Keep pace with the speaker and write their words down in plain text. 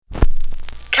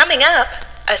Coming up,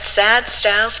 a Sad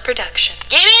Styles production.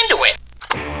 Get into it!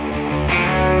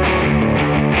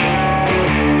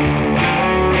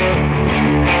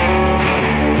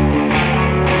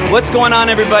 What's going on,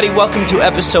 everybody? Welcome to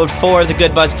episode 4 of the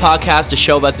Good Buds podcast, a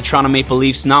show about the Toronto Maple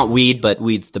Leafs. Not weed, but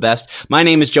weed's the best. My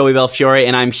name is Joey Belfiore,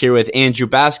 and I'm here with Andrew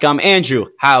Bascom. Andrew,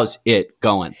 how's it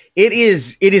going? It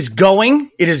is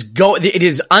going. It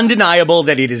is undeniable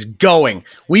that it is going.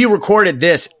 We recorded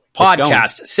this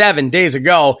podcast 7 days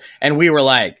ago, and we were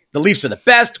like, the Leafs are the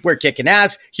best. We're kicking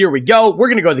ass. Here we go. We're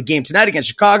going to go to the game tonight against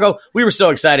Chicago. We were so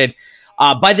excited.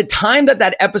 By the time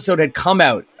that episode had come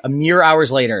out, a mere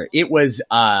hours later, it was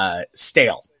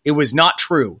stale. It was not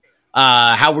true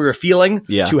how we were feeling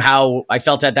to how I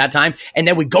felt at that time. And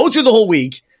then we go through the whole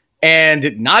week,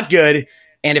 and not good.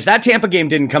 And if that Tampa game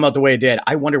didn't come out the way it did,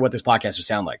 I wonder what this podcast would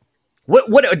sound like.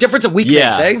 What a difference a week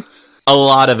makes, eh? A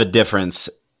lot of a difference.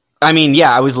 I mean,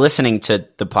 I was listening to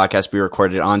the podcast we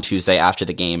recorded on Tuesday after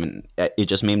the game, and it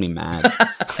just made me mad.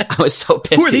 I was so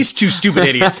pissed. Who are these two stupid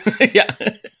idiots?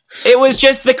 It was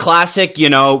just the classic,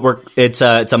 it's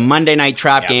a Monday night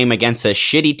trap game against a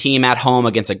shitty team at home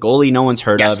against a goalie no one's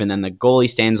heard of, and then the goalie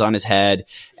stands on his head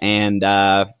and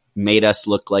made us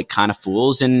look like kind of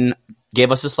fools and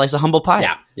gave us a slice of humble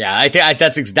pie. Yeah. I think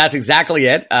that's exactly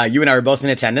it. You and I were both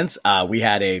in attendance. We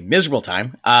had a miserable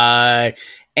time.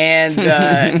 And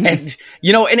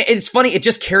it's funny. It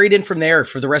just carried in from there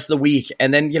for the rest of the week.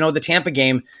 And then, the Tampa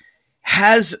game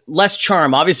has less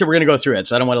charm. Obviously, we're going to go through it,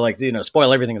 so I don't want to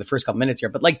spoil everything in the first couple minutes here.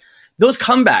 But those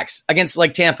comebacks against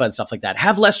Tampa and stuff like that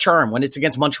have less charm when it's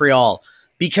against Montreal,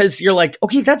 because you're like,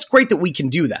 okay, that's great that we can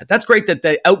do that. That's great that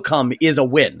the outcome is a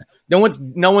win. No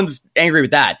one's angry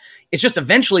with that. It's just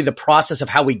eventually the process of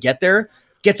how we get there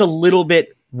gets a little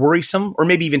bit worrisome or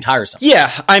maybe even tiresome. Yeah,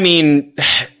 I mean,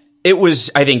 it was,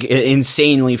 I think,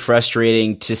 insanely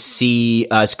frustrating to see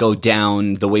us go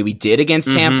down the way we did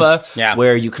against Tampa,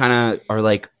 where you kind of are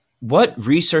like, what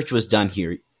research was done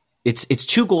here? It's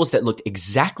two goals that looked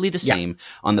exactly the same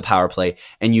on the power play,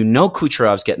 and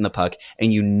Kucherov's getting the puck,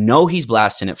 and he's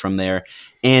blasting it from there.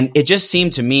 And it just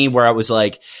seemed to me where I was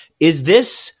like, is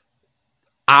this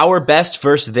our best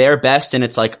versus their best? And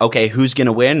it's like, okay, who's going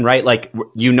to win, right? Like,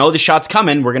 the shot's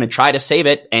coming. We're going to try to save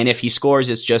it. And if he scores,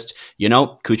 it's just,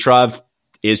 Kucherov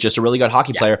is just a really good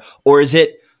hockey player. Or is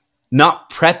it not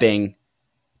prepping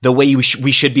the way we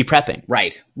should be prepping?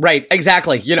 Right.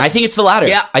 Exactly. I think it's the latter.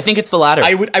 Yeah. I think it's the latter.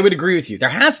 I would agree with you. There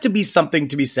has to be something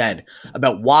to be said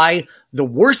about why the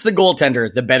worse the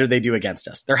goaltender, the better they do against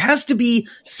us. There has to be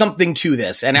something to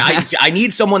this. And I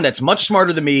need someone that's much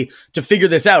smarter than me to figure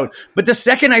this out. But the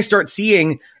second I start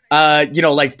seeing,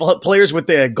 players with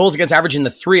the goals against average in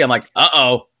the 3, I'm like,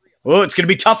 oh, it's going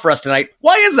to be tough for us tonight.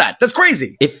 Why is that? That's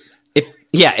crazy.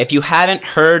 If you haven't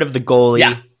heard of the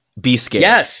goalie, be scared.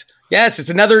 Yes, it's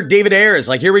another David Ayers.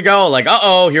 Like, here we go. Like,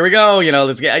 here we go.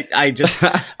 Let's get.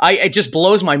 It just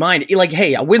blows my mind.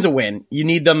 Hey, a win's a win. You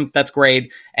need them. That's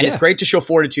great, and it's great to show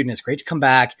fortitude, and it's great to come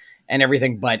back and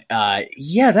everything. But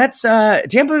that's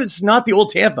Tampa. It's not the old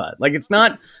Tampa. Like, it's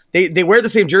not. They wear the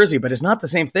same jersey, but it's not the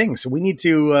same thing. So we need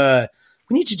to do a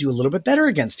little bit better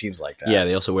against teams like that. Yeah,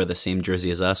 they also wear the same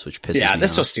jersey as us, which pisses me off. Yeah,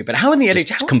 that's so stupid. How in the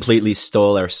NHL completely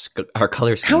stole our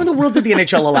color scheme? How in the world did the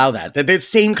NHL allow that? The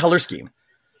same color scheme.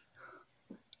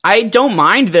 I don't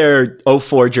mind their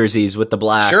 04 jerseys with the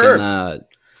black and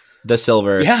the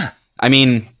silver. Yeah. I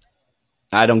mean,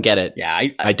 I don't get it. Yeah,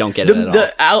 I don't get it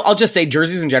at all. I'll just say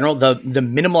jerseys in general, the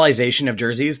minimalization of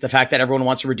jerseys, the fact that everyone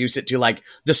wants to reduce it to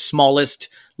the smallest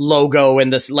logo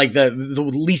and this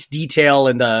the least detail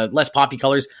and the less poppy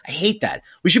colors. I hate that.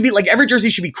 We should be every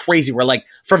jersey should be crazy where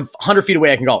from 100 feet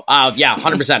away I can go,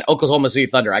 100% Oklahoma City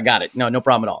Thunder. I got it. No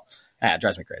problem at all. It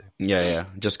drives me crazy. Yeah.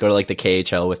 Just go to the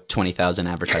KHL with 20,000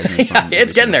 advertisements.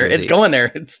 It's getting there. It's going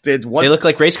there. They look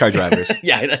like race car drivers.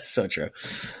 Yeah, that's so true.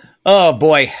 Oh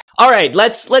boy. All right,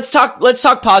 let's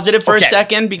talk positive for a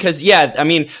second, because I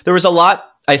mean, there was a lot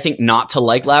I think not to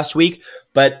like last week,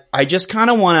 but I just kind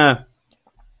of want to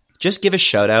just give a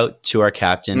shout out to our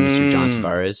captain, Mr. John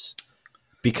Tavares,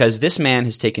 because this man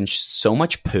has taken so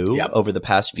much poo over the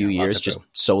past few years, just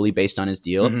solely based on his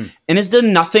deal, and has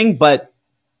done nothing but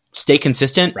stay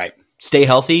consistent, stay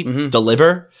healthy,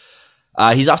 deliver.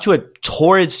 He's off to a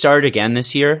torrid start again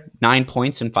this year. 9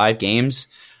 points in 5 games.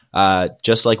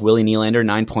 Just like Willie Nylander,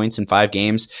 9 points in 5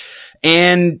 games.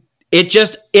 And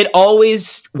it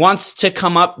always wants to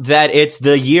come up that it's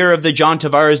the year of the John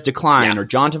Tavares decline, or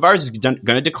John Tavares is going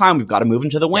to decline. We've got to move him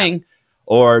to the wing,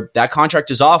 or that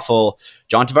contract is awful.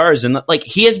 John Tavares, and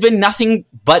he has been nothing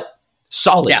but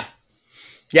solid.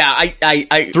 Yeah,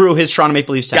 I through his Toronto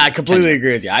Maple Leafs. Yeah, I completely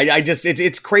agree with you. I just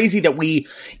it's crazy that we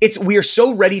are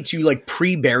so ready to like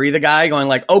pre-bury the guy, going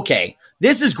like, okay,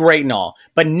 this is great and all,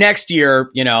 but next year,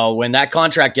 when that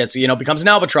contract gets, becomes an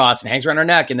albatross and hangs around our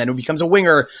neck, and then it becomes a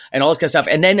winger and all this kind of stuff,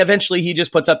 and then eventually he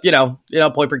just puts up,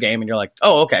 point per game, and you're like,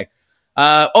 oh, okay.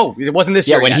 It wasn't this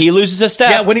year. When he loses a step.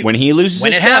 Yeah, when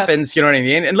it happens, you know what I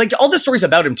mean? And like all the stories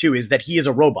about him too is that he is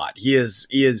a robot.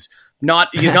 He's not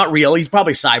real. He's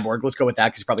probably cyborg. Let's go with that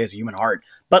because he probably has a human heart.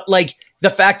 But like the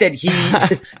fact that he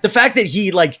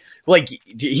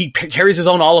he carries his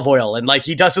own olive oil and like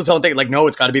he does his own thing. Like, no,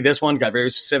 it's got to be this one. Got very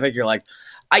specific. You're like,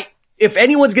 if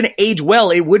anyone's going to age well,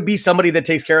 it would be somebody that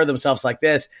takes care of themselves like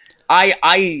this. I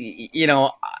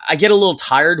get a little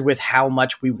tired with how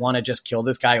much we want to just kill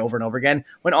this guy over and over again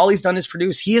when all he's done is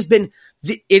produce. He has been,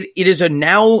 it is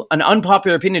now an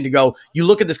unpopular opinion to go, you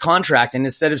look at this contract and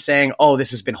instead of saying, oh,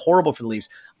 this has been horrible for the Leafs,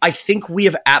 I think we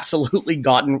have absolutely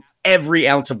gotten every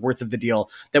ounce of worth of the deal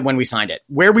that when we signed it.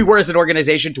 Where we were as an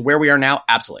organization to where we are now,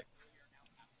 absolutely.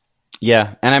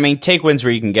 Yeah. And I mean, take wins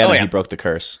where you can get them. Yeah. He broke the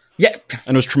curse. Yeah.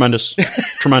 And it was tremendous.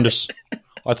 Tremendous.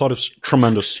 I thought it was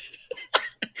tremendous.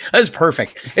 That's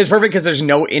perfect. It's perfect because there's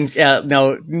no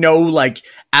like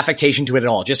affectation to it at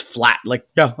all. Just flat. Like,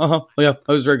 yeah, yeah, that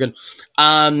was very good.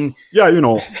 Yeah,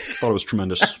 thought it was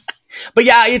tremendous. But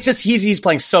yeah, it's just he's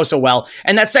playing so well.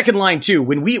 And that second line too.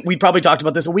 When we probably talked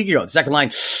about this a week ago. The second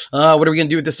line. What are we going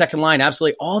to do with the second line?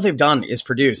 Absolutely, all they've done is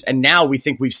produce. And now we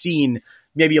think we've seen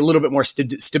maybe a little bit more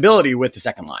stability with the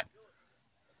second line.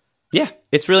 Yeah,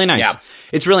 it's really nice. Yeah.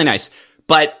 It's really nice.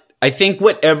 But I think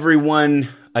what everyone,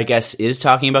 I guess, is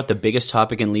talking about, the biggest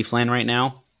topic in Leafland right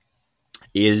now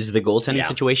is the goaltending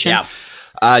situation.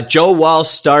 Yeah. Joe Woll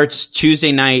starts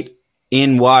Tuesday night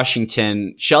in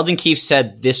Washington. Sheldon Keefe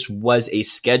said this was a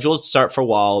scheduled start for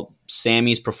Woll.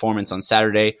 Sammy's performance on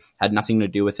Saturday had nothing to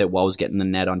do with it. Woll was getting the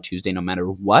net on Tuesday no matter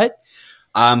what.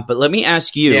 But let me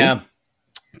ask you,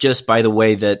 just by the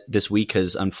way that this week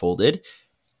has unfolded,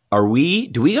 do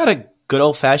we got a good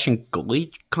old-fashioned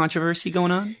goalie controversy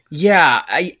going on? Yeah,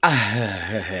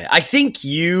 I think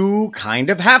you kind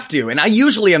of have to. And I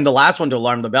usually am the last one to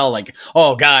alarm the bell, like,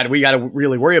 oh, God, we got to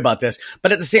really worry about this.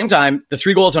 But at the same time, the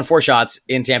 3 goals on 4 shots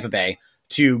in Tampa Bay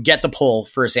to get the pull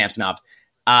for Samsonov,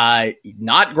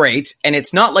 not great. And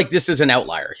it's not like this is an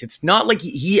outlier. It's not like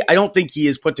I don't think he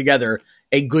has put together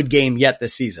a good game yet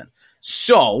this season.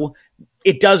 So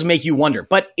it does make you wonder.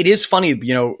 But it is funny,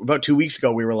 about 2 weeks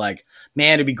ago, we were like,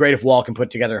 man, it'd be great if Woll can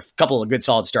put together a couple of good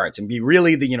solid starts and be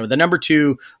really the number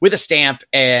 2 with a stamp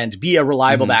and be a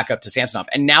reliable backup to Samsonov.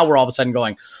 And now we're all of a sudden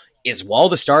going, is Woll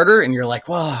the starter? And you're like,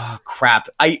 whoa, crap.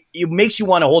 It makes you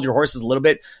want to hold your horses a little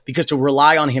bit because to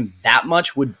rely on him that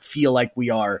much would feel like we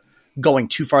are going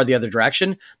too far the other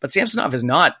direction. But Samsonov has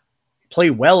not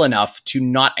played well enough to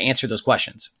not answer those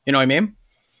questions. You know what I mean?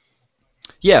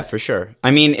 Yeah, for sure. I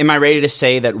mean, am I ready to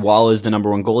say that Woll is the number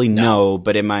 1 goalie? No,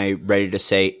 but am I ready to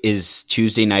say, is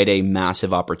Tuesday night a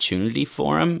massive opportunity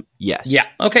for him? Yes. Yeah.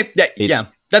 Okay. Yeah,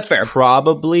 that's fair.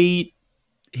 Probably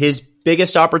his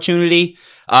biggest opportunity,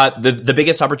 the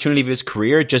biggest opportunity of his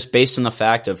career, just based on the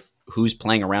fact of who's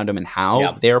playing around him and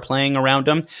how they're playing around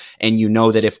him. And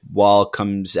that if Woll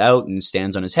comes out and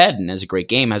stands on his head and has a great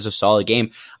game, has a solid game,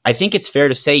 I think it's fair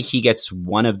to say he gets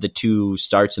one of the 2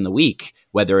 starts in the week,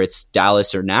 whether it's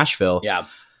Dallas or Nashville. Yeah.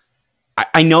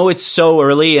 I know it's so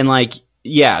early and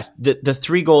the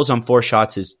 3 goals on 4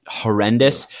 shots is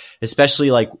horrendous,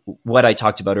 especially like what I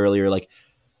talked about earlier. Like,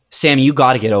 Sam, you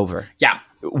got to get over. Yeah.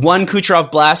 1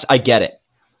 Kucherov blast, I get it.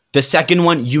 The second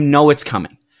one, it's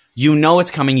coming.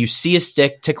 It's coming. You see a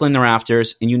stick tickling the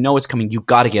rafters, and it's coming. You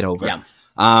got to get over.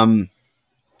 Yeah.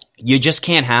 You just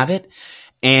can't have it.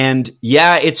 And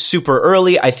it's super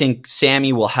early. I think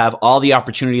Sammy will have all the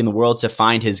opportunity in the world to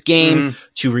find his game,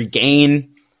 to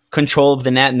regain control of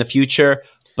the net in the future.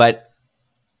 But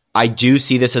I do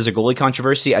see this as a goalie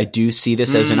controversy. I do see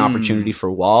this as an opportunity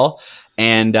for Woll.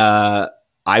 And I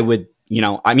would,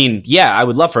 I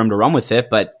would love for him to run with it,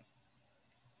 but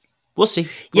we'll see. We'll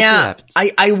see what happens.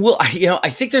 I will. I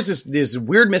think there's this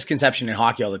weird misconception in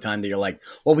hockey all the time that you're like,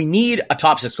 well, we need a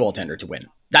top 6 goaltender to win.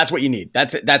 That's what you need.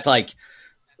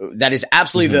 That is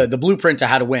absolutely the blueprint to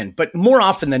how to win. But more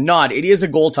often than not, it is a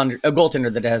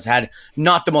goaltender that has had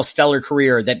not the most stellar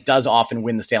career that does often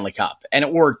win the Stanley Cup, and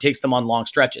it takes them on long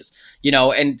stretches.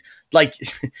 And like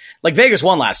Vegas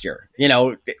won last year.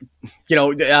 When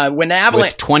the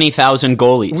Avalanche with 20,000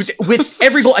 goalies with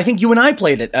every goal, I think you and I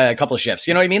played it a couple of shifts.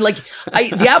 You know what I mean? Like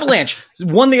the Avalanche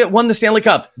won the Stanley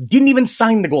Cup, didn't even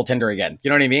sign the goaltender again. You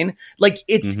know what I mean? Like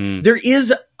there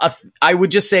is I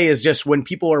would just say is just when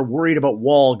people are worried about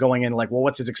Wall going in, like, well,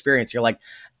 what's his experience? You're like,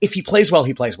 if he plays well,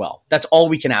 he plays well. That's all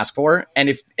we can ask for. And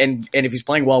if he's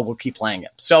playing well, we'll keep playing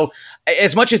him. So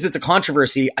as much as it's a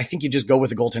controversy, I think you just go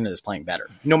with the goaltender that's playing better,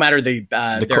 no matter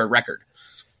their record.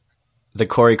 The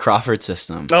Corey Crawford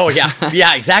system. Oh, yeah.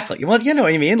 Yeah, exactly. Well, you know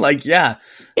what I mean? Like, yeah.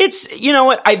 It's, you know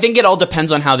what? I think it all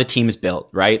depends on how the team is built,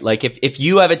 right? Like, if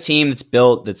you have a team that's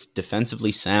built, that's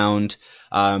defensively sound,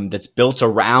 that's built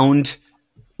around,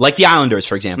 like the Islanders,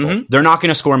 for example, they're not going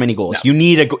to score many goals. No.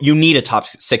 You need a top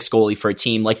 6 goalie for a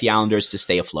team like the Islanders to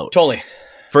stay afloat. Totally.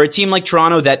 For a team like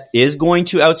Toronto that is going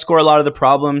to outscore a lot of the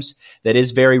problems, that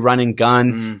is very run and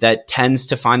gun, that tends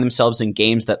to find themselves in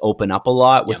games that open up a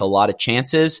lot with a lot of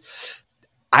chances,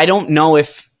 I don't know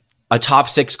if a top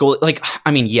 6 goalie, like,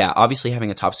 I mean, yeah, obviously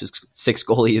having a top six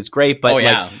goalie is great, but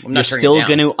you're still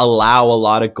going to allow a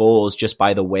lot of goals just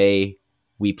by the way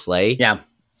we play. Yeah.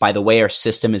 By the way our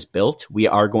system is built, we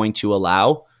are going to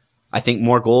allow, I think,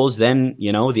 more goals than,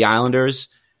 the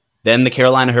Islanders, than the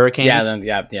Carolina Hurricanes.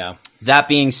 Yeah. That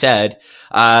being said,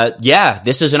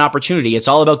 this is an opportunity. It's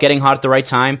all about getting hot at the right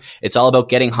time. It's all about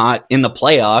getting hot in the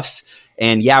playoffs.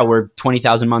 And yeah, we're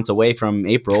 20,000 months away from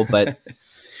April, but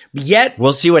yet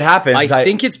we'll see what happens. I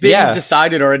think it's been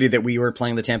decided already that we were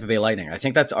playing the Tampa Bay Lightning. I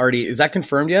think that's already, is that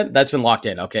confirmed yet? That's been locked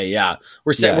in. Okay. Yeah.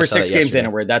 We're 6 games in,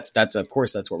 and that's of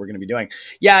course that's what we're going to be doing.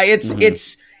 Yeah.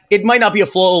 It might not be a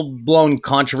full blown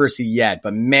controversy yet,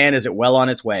 but man, is it well on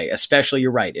its way, especially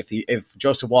you're right. If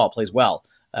Joseph Wall plays well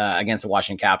against the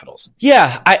Washington Capitals.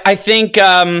 Yeah. I think,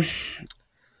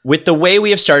 with the way we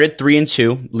have started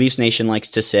 3-2, Leafs Nation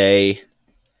likes to say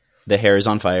the hair is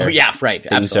on fire. Oh, yeah. Right.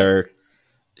 Absolutely.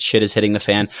 Shit is hitting the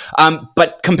fan.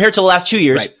 But compared to the last 2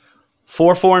 years,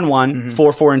 4-4-1,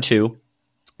 4-4-2,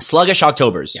 sluggish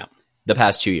Octobers the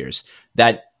past 2 years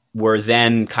that were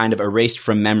then kind of erased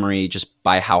from memory just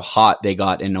by how hot they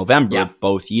got in November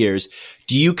both years.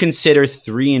 Do you consider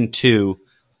 3-2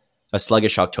 a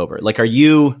sluggish October? Like, are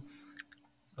you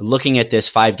looking at this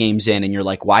 5 games in and you're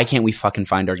like, why can't we fucking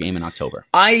find our game in October?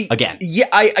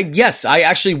 Yes, I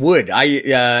actually would.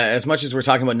 As much as we're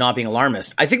talking about not being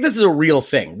alarmist, I think this is a real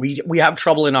thing. We have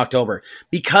trouble in October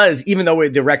because even though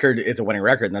the record is a winning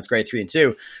record and that's great,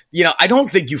 3-2, I don't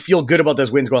think you feel good about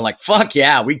those wins going like, fuck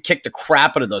yeah, we kicked the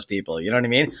crap out of those people. You know what I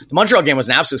mean? The Montreal game was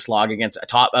an absolute slog against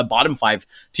a bottom 5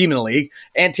 team in the league,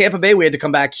 and Tampa Bay we had to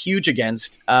come back huge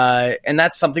against. And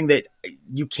that's something that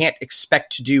you can't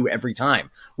expect to do every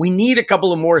time. We need a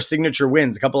couple of more signature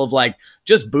wins, a couple of like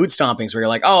just boot stompings where you're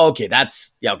like, oh, okay,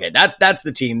 that's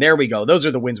the team. There we go. Those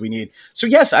are the wins we need. So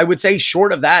yes, I would say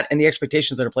short of that and the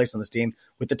expectations that are placed on this team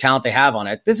with the talent they have on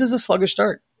it, this is a sluggish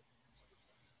start.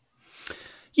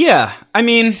 Yeah. I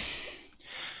mean,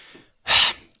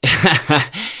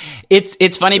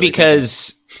 it's funny really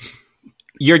because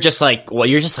you're just like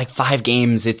 5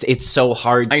 games. It's so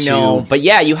hard to, I know. But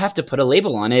yeah, you have to put a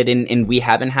label on it. And we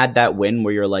haven't had that win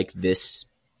where you're like, this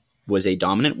was a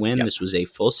dominant win. Yep. This was a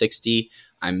full 60.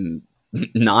 I'm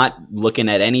not looking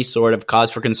at any sort of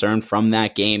cause for concern from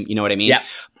that game. You know what I mean? Yeah.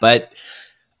 But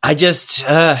I just,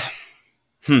 I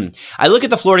look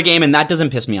at the Florida game and that doesn't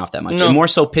piss me off that much. No. It more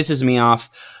so pisses me off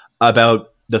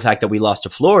about the fact that we lost to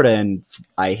Florida, and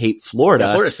I hate Florida.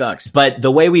 Yeah, Florida sucks. But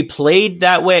the way we played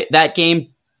that game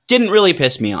didn't really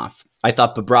piss me off. I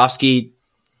thought Bobrovsky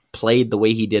played the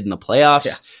way he did in the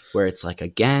playoffs, where it's like,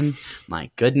 again,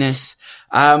 my goodness.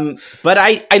 But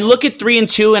I look at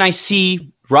 3-2 and I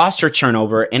see roster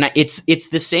turnover, and it's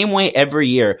the same way every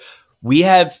year. We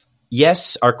have,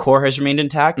 yes, our core has remained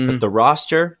intact, but the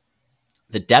roster,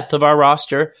 the depth of our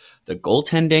roster, the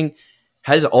goaltending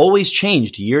has always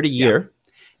changed year to year. Yeah.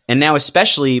 And now,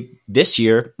 especially this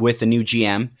year with the new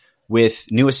GM,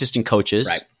 with new assistant coaches,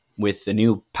 with the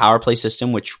new power play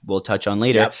system, which we'll touch on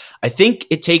later, I think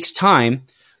it takes time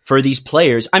for these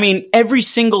players. I mean, every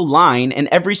single line and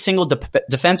every single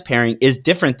defense pairing is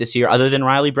different this year other than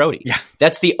Riley Brody. Yeah.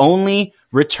 That's the only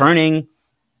returning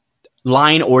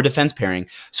line or defense pairing.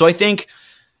 So I think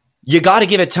you got to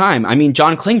give it time. I mean,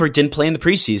 John Klingberg didn't play in the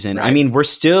preseason. Right. I mean, we're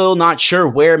still not sure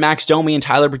where Max Domi and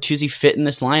Tyler Bertuzzi fit in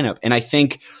this lineup. And I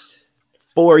think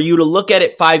for you to look at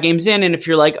it 5 games in, and if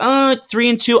you're like,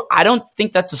 3-2, I don't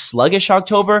think that's a sluggish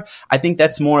October. I think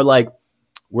that's more like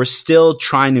we're still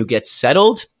trying to get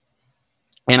settled,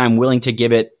 and I'm willing to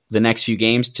give it the next few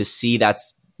games to see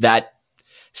that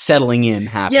settling in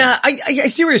happen. Yeah, I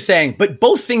see what you're saying, but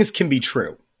both things can be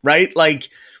true, right? Like,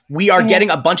 we are getting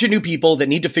a bunch of new people that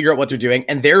need to figure out what they're doing,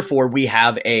 and therefore we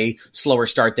have a slower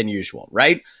start than usual,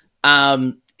 right?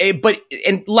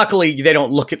 and luckily they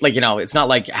don't look at, like, it's not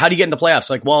like, how do you get in the playoffs?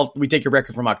 Like, well, we take your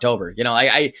record from October.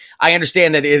 I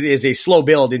understand that it is a slow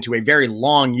build into a very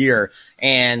long year,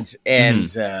 and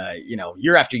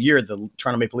year after year, the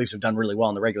Toronto Maple Leafs have done really well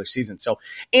in the regular season. So,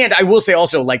 and I will say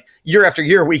also, like, year after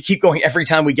year, we keep going every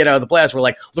time we get out of the playoffs. We're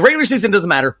like, the regular season doesn't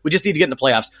matter. We just need to get in the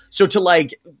playoffs. So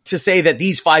to say that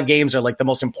these 5 games are like the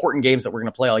most important games that we're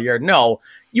going to play all year, no,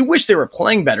 you wish they were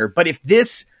playing better. But if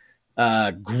this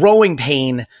growing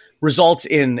pain results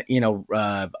in,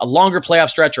 a longer playoff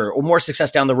stretch or more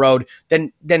success down the road,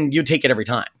 then you take it every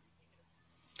time.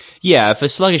 Yeah, if a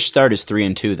sluggish start is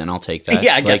 3-2, then I'll take that.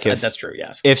 Yeah, I guess that's true.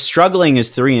 Yes. If struggling is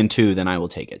 3-2, then I will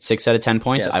take it. 6 out of 10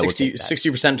 points, yeah, I will take that.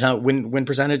 60% win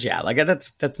percentage. Yeah, like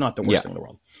that's not the worst thing in the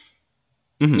world.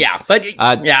 Mm-hmm. Yeah, but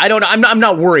I don't. I'm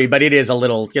not worried, but it is a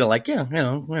little,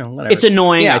 whatever. It's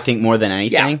annoying. I think more than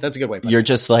anything. Yeah, that's a good way. You're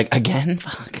just like, again,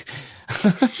 fuck,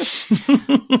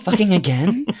 fucking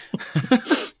again.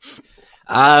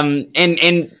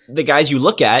 And the guys you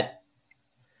look at,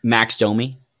 Max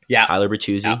Domi, Tyler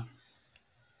Bertuzzi.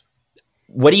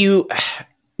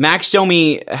 Max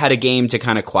Domi had a game to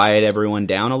kind of quiet everyone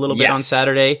down a little bit on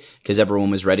Saturday because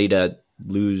everyone was ready to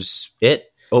lose it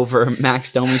over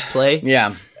Max Domi's play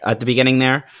at the beginning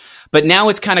there. But now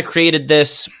it's kind of created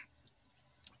this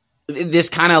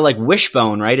kind of like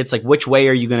wishbone, right? It's like, which way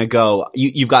are you going to go?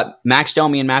 You've got Max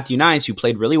Domi and Matthew Knies who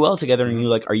played really well together, and you're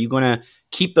like, are you going to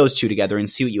keep those two together and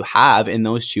see what you have in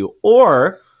those two?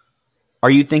 Or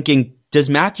are you thinking, does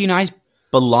Matthew Knies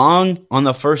belong on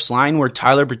the first line where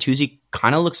Tyler Bertuzzi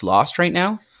kind of looks lost right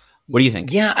now? What do you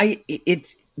think? Yeah,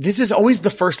 this is always the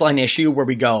first line issue where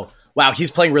we go, wow,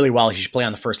 he's playing really well, he should play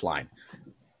on the first line.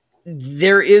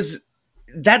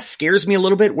 That scares me a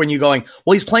little bit when you're going,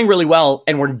 well, he's playing really well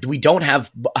and we don't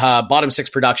have bottom 6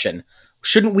 production.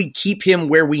 Shouldn't we keep him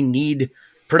where we need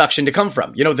production to come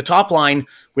from? The top line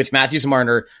with Matthews and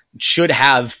Marner should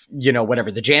have,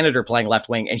 the janitor playing left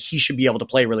wing, and he should be able to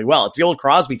play really well. It's the old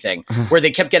Crosby thing where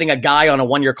they kept getting a guy on a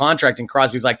 1-year contract, and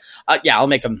Crosby's like, I'll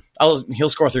make him, he'll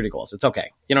score 30 goals. It's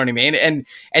okay. You know what I mean? And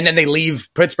then they leave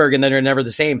Pittsburgh and then they're never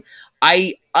the same.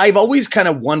 I've always kind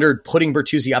of wondered, putting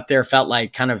Bertuzzi up there felt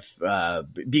like kind of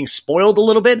being spoiled a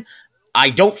little bit.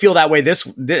 I don't feel that way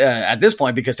at this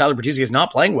point because Tyler Bertuzzi is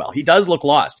not playing well. He does look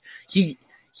lost.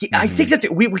 I think that's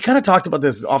it. We kind of talked about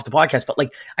this off the podcast, but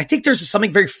like, I think there's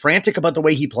something very frantic about the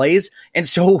way he plays. And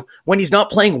so when he's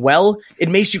not playing well, it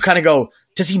makes you kind of go,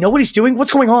 does he know what he's doing?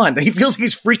 What's going on? He feels like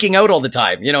he's freaking out all the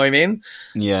time. You know what I mean?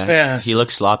 Yeah. Yes. He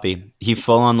looks sloppy. He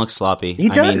full on looks sloppy. He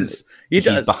does.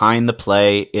 He's behind the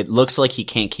play. It looks like he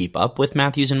can't keep up with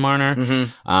Matthews and Marner.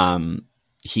 Mm-hmm.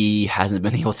 He hasn't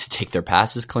been able to take their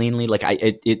passes cleanly. Like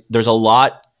there's a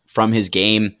lot from his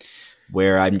game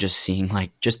where I'm just seeing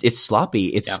it's sloppy.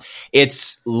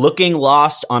 It's looking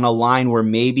lost on a line where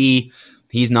maybe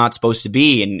he's not supposed to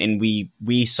be. And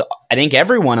we saw, I think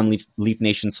everyone in Leaf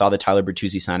Nation saw the Tyler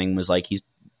Bertuzzi signing was like, he's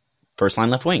first line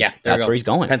left wing. Yeah, that's where he's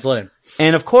going. Pencil it in.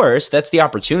 And of course, that's the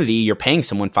opportunity. You're paying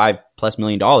someone $5+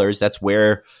 million. That's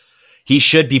where he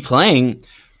should be playing.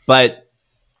 But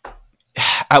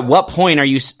at what point are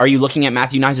you looking at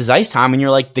Matthew Knies' ice time and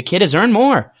you're like, the kid has earned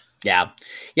more? Yeah.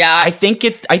 I think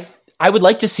I would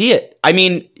like to see it. I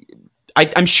mean,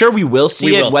 I'm sure we will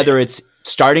see it, whether it's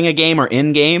starting a game or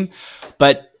in game,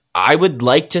 but I would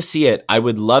like to see it. I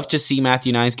would love to see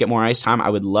Matthew Knies get more ice time. I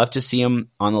would love to see him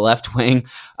on the left wing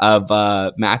of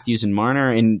Matthews and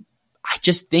Marner. And I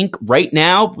just think right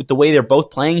now, with the way they're both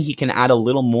playing, he can add a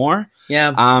little more.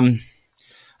 Yeah.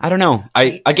 I don't know.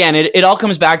 It all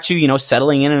comes back to,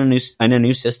 settling in a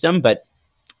new system, but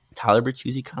Tyler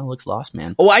Bertuzzi kind of looks lost,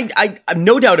 man. Oh, I'm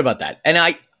no doubt about that. And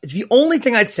the only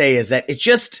thing I'd say is that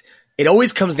it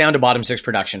always comes down to bottom 6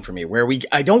 production for me, where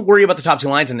I don't worry about the top 2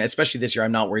 lines, and especially this year,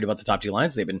 I'm not worried about the top 2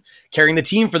 lines. They've been carrying the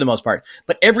team for the most part.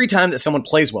 But every time that someone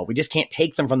plays well, we just can't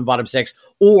take them from the bottom 6.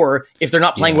 Or if they're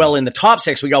not playing well in the top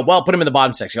 6, we go, well, put them in the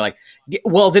bottom 6. You're like,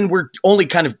 well, then we're only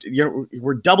kind of,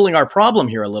 we're doubling our problem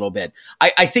here a little bit.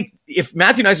 I think if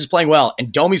Matthew Knies is playing well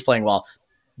and Domi's playing well,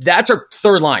 that's our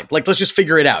third line. Like, let's just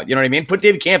figure it out. You know what I mean? Put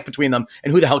David Camp between them,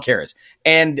 and who the hell cares?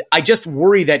 And I just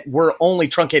worry that we're only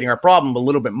truncating our problem a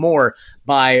little bit more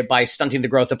by stunting the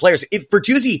growth of players. If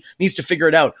Bertuzzi needs to figure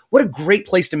it out, what a great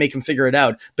place to make him figure it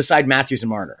out beside Matthews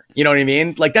and Marner. You know what I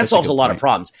mean? Like, that solves a lot of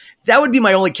problems. That would be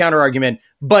my only counter argument.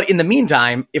 But in the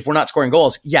meantime, if we're not scoring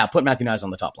goals, put Matthew Knies on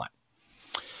the top line.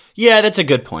 Yeah, that's a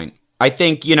good point. I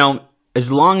think,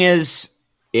 as long as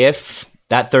if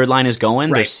that third line is going,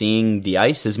 they're seeing the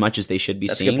ice as much as they should be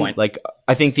seeing. A good point. Like,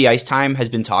 I think the ice time has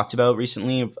been talked about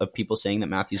recently of people saying that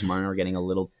Matthews and Marner are getting a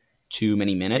little too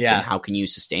many minutes, and how can you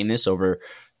sustain this over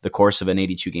the course of an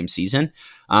 82-game season?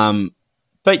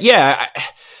 But yeah,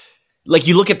 like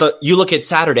you look at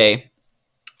Saturday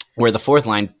where the fourth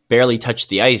line barely touched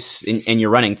the ice and you're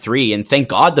running 3, and thank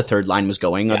God the third line was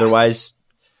going. Yeah. Otherwise,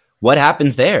 what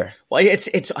happens there? Well,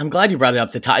 I'm glad you brought it up.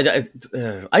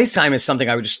 Ice time is something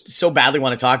I would just so badly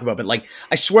want to talk about, but like,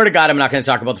 I swear to God, I'm not going to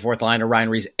talk about the fourth line or Ryan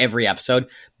Reeves every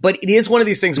episode, but it is one of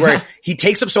these things where he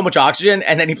takes up so much oxygen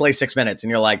and then he plays 6 minutes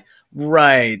and you're like,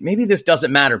 right, maybe this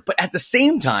doesn't matter. But at the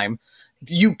same time,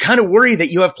 you kind of worry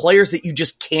that you have players that you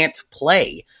just can't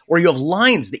play, or you have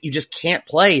lines that you just can't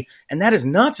play. And that is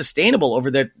not sustainable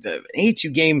over the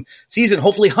 82-game season,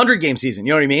 hopefully 100-game season.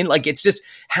 You know what I mean? Like, it's just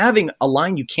having a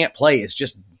line you can't play is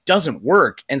just doesn't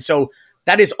work. And so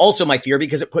that is also my fear,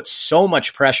 because it puts so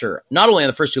much pressure, not only on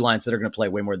the first 2 lines that are going to play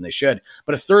way more than they should,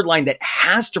 but a third line that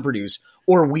has to produce,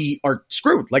 or we are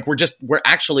screwed. Like, we're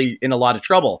actually in a lot of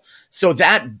trouble. So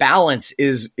that balance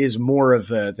is more of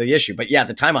the issue. But yeah,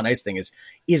 the time on ice thing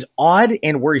is odd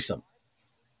and worrisome.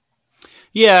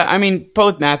 Yeah, I mean,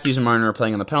 both Matthews and Marner are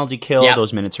playing on the penalty kill. Yeah.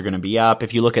 Those minutes are going to be up.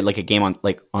 If you look at like a game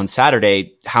on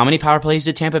Saturday, how many power plays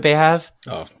did Tampa Bay have?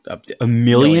 Oh, up to 1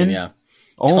 million? Yeah.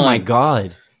 Oh my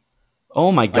God.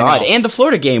 Oh my God. And the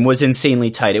Florida game was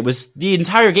insanely tight. The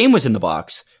entire game was in the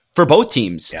box for both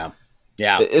teams. Yeah.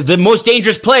 Yeah. The most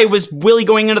dangerous play was Willie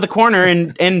going into the corner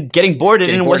and getting boarded,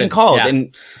 and it wasn't called. Yeah.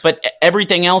 But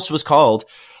everything else was called.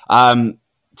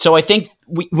 So I think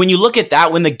when you look at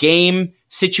that, when the game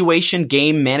situation,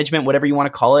 game management, whatever you want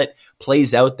to call it,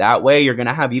 plays out that way, you're going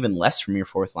to have even less from your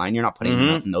fourth line. You're not putting them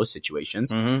out in those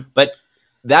situations. Mm-hmm. But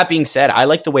that being said, I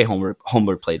like the way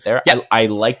Holmberg played there. Yep. I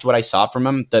liked what I saw from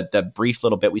him. The brief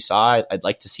little bit we saw, I'd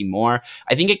like to see more.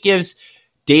 I think it gives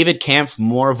David Kampf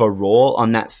more of a role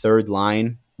on that third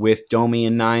line with Domi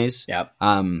and Knies. Yep.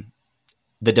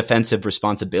 The defensive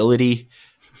responsibility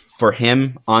for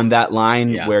him on that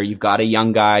line, where you've got a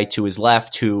young guy to his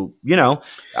left who,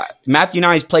 Matthew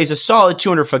Knies plays a solid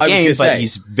 200-foot game, but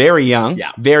he's very young,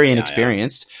 very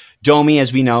inexperienced. Yeah. Domi,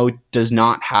 as we know, does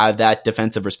not have that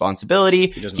defensive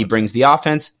responsibility. He brings the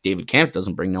offense. David Kampf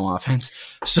doesn't bring no offense.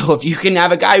 So if you can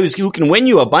have a guy who can win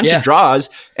you a bunch of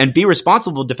draws and be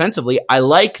responsible defensively, I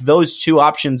like those 2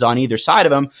 options on either side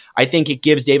of him. I think it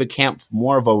gives David Kampf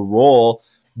more of a role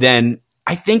than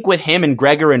I think with him and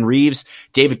Gregor and Reeves.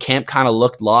 David Kampf kind of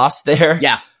looked lost there.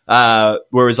 Yeah.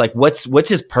 Where it was like, what's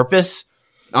his purpose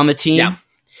on the team? Yeah.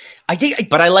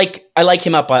 But I like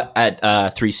him up at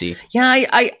 3C. Yeah,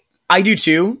 I do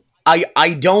too.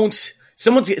 I don't.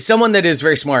 Someone that is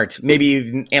very smart, maybe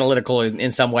even analytical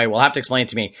in some way, will have to explain it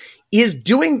to me. Is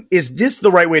this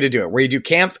the right way to do it? Where you do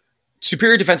Kampf,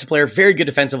 superior defensive player, very good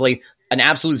defensively, an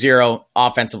absolute 0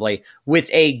 offensively, with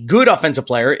a good offensive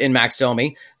player in Max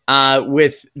Domi,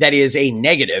 that is a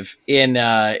negative in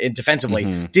defensively.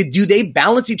 Mm-hmm. Do they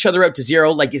balance each other out to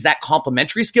 0? Like, is that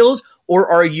complementary skills,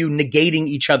 or are you negating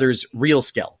each other's real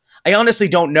skill? I honestly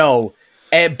don't know.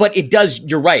 But it does,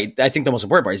 you're right. I think the most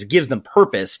important part is it gives them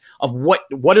purpose of what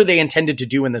are they intended to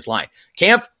do in this line.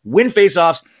 Kampf, win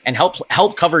faceoffs and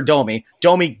help cover Domi.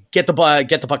 Domi, get the puck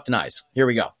to Knies. Here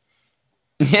we go.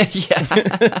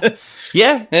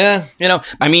 Yeah.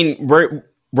 I mean, we're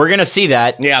going to see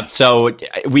that. Yeah. So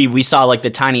we saw like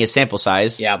the tiniest sample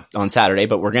size on Saturday,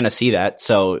 but we're going to see that.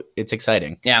 So it's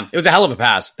exciting. Yeah. It was a hell of a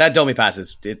pass. That Domi pass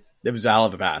it was a hell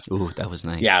of a pass. Ooh, that was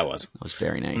nice. Yeah, it was. That was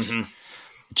very nice. Mm-hmm.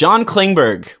 John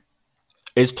Klingberg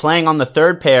is playing on the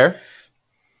third pair,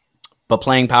 but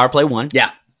playing power play 1.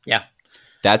 Yeah.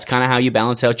 That's kind of how you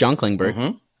balance out John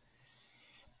Klingberg.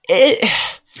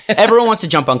 Everyone wants to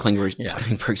jump on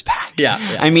Klingberg's back. Yeah.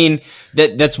 I mean,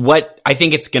 that's what I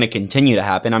think it's going to continue to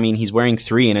happen. I mean, he's wearing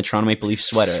 3 in a Toronto Maple Leaf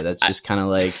sweater. That's just kind of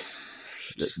like...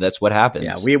 That's what happens.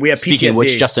 Yeah, we have PTSD. Speaking of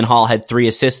which, Justin Hall had 3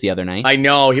 assists the other night. I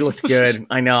know. He looked good.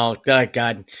 I know. Oh,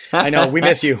 God. I know. We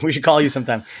miss you. We should call you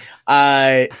sometime.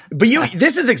 But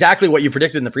this is exactly what you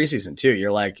predicted in the preseason, too.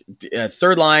 You're like,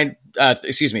 third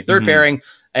pairing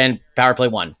and power play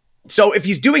 1. So if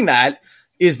he's doing that,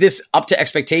 is this up to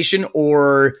expectation,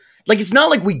 or like, it's not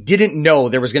like we didn't know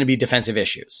there was going to be defensive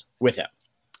issues with him.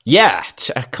 Yeah.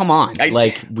 Come on.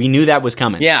 We knew that was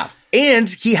coming. Yeah. And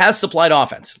he has supplied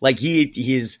offense. Like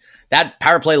he's that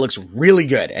power play looks really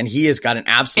good, and he has got an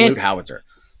absolute howitzer.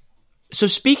 So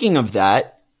speaking of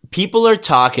that, people are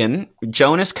talking.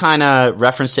 Jonas kind of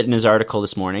referenced it in his article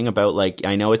this morning about like,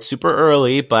 I know it's super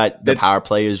early, but the power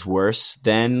play is worse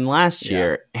than last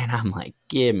year. And I'm like,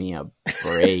 give me a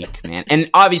break, man. And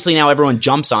obviously now everyone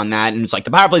jumps on that, and it's like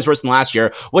the power play is worse than last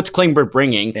year. What's Klingberg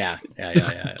bringing? Yeah.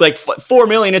 Like $4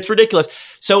 million. It's ridiculous.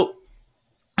 So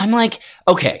I'm like,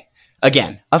 okay.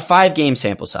 Again, a 5-game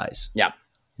sample size. Yeah.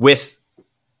 With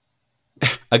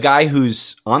a guy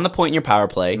who's on the point in your power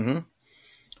play,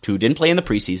 who didn't play in the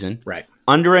preseason. Right.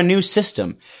 under a new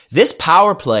system. This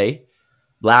power play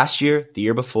last year, the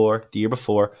year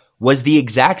before, was the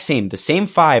exact same, the same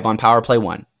 5 on power play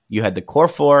 1. You had the core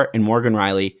 4 and Morgan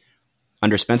Riley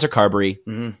under Spencer Carberry,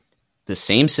 the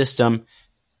same system,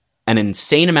 an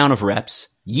insane amount of reps,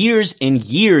 years and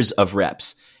years of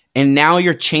reps. And now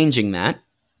you're changing that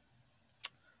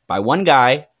by one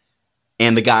guy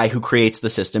and the guy who creates the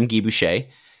system, Guy Boucher.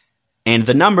 And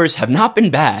the numbers have not been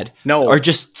bad. No. Are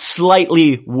just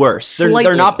slightly worse.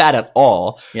 They're not bad at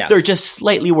all. Yes. They're just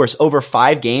slightly worse. Over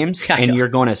 5 games, I and know. you're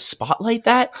going to spotlight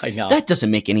that? I know. That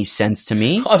doesn't make any sense to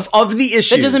me. Of the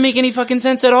issues. That doesn't make any fucking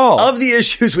sense at all. Of the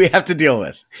issues we have to deal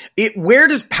with. Where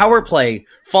does power play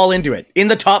fall into it? In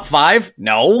the top 5?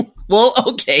 No. Well,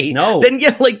 okay. No. Then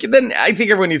then I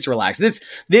think everyone needs to relax.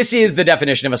 This is the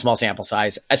definition of a small sample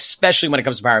size, especially when it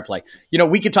comes to power play.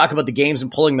 We could talk about the games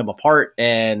and pulling them apart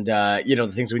and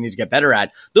the things we need to get better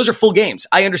at. Those are full games.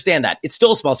 I understand that. It's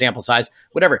still a small sample size,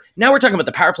 whatever. Now we're talking about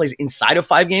the power plays inside of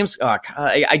 5 games.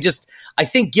 I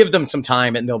think give them some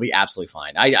time and they'll be absolutely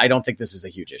fine. I don't think this is a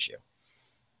huge issue.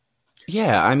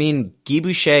 Yeah, I mean, Guy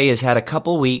Boucher has had a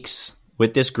couple weeks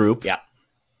with this group. Yeah.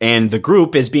 And the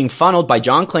group is being funneled by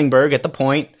John Klingberg at the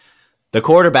point, the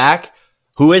quarterback,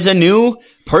 who is a new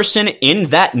person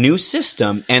in that new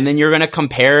system. And then you're going to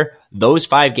compare those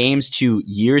 5 games to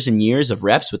years and years of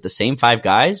reps with the same 5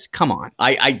 guys? Come on.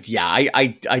 I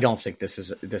don't think this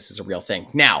is a real thing.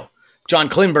 Now, John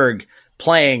Klingberg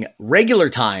playing regular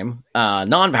time,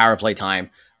 non-power play time.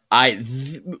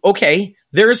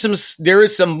 There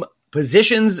is some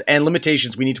positions and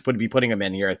limitations we need to be putting him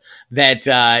in here that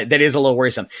is a little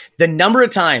worrisome. The number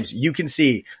of times you can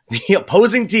see the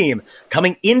opposing team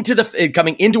coming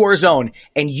into our zone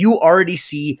and you already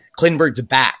see Klingberg's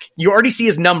back. You already see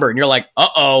his number and you're like,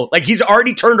 uh-oh. Like he's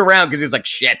already turned around because he's like,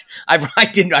 shit,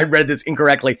 I read this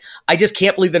incorrectly. I just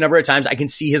can't believe the number of times I can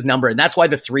see his number. And that's why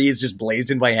the 3 is just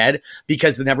blazed in my head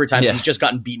because the number of times he's just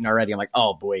gotten beaten already. I'm like,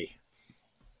 oh boy.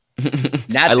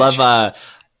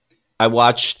 I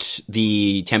watched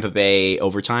the Tampa Bay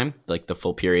overtime, like the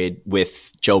full period,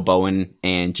 with Joe Bowen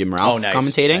and Jim Ralph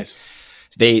commentating.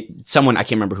 Nice. Someone, I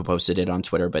can't remember who posted it on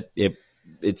Twitter, but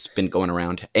it's been going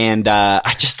around. And I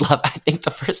think the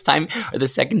first time or the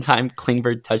second time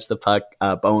Klingberg touched the puck,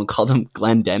 Bowen called him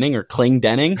Glenn Denning or Kling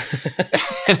Denning.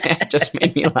 And it just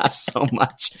made me laugh so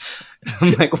much.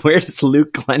 I'm like, where does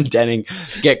Luke Glendenning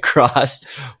get crossed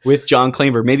with John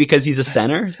Klingberg? Maybe because he's a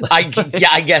center? I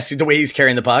guess the way he's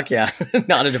carrying the puck, yeah.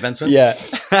 Not a defenseman. Yeah.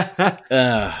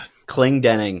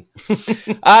 Klingdenning.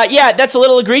 That's a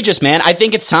little egregious, man. I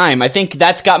think it's time. I think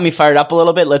that's got me fired up a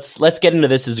little bit. Let's get into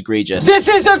this as egregious. This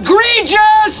is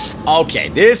egregious! Okay,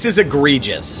 this is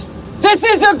egregious. This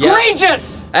is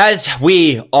egregious! Yeah. As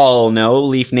we all know,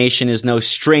 Leaf Nation is no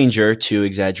stranger to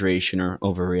exaggeration or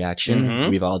overreaction. Mm-hmm.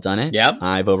 We've all done it. Yep.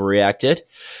 I've overreacted.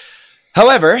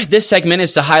 However, this segment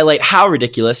is to highlight how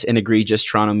ridiculous and egregious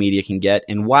Toronto media can get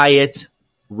and why it's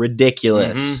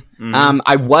ridiculous. Mm-hmm. Mm-hmm.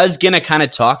 I was going to kind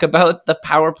of talk about the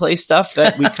power play stuff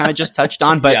that we kind of just touched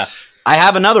on, but I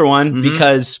have another one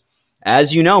because,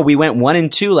 as you know, we went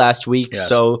 1-2 last week. Yes.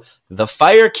 So the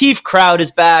Fire Keefe crowd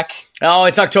is back. Oh,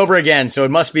 it's October again, so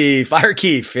it must be Fire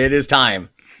Keefe. It is time.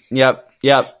 Yep.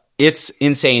 It's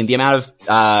insane. The amount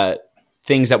of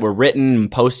things that were written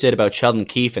and posted about Sheldon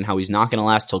Keefe and how he's not going to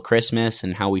last till Christmas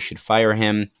and how we should fire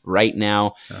him right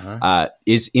now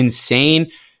is insane.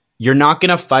 You're not going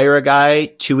to fire a guy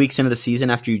 2 weeks into the season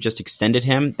after you just extended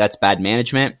him. That's bad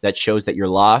management. That shows that you're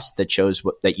lost. That shows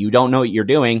that you don't know what you're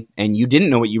doing, and you didn't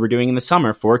know what you were doing in the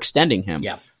summer for extending him.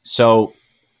 Yeah. So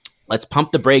let's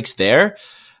pump the brakes there.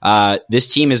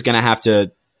 This team is going to have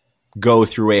to go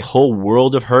through a whole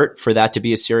world of hurt for that to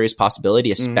be a serious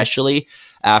possibility, especially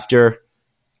after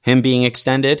him being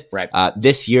extended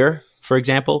this year, for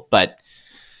example. But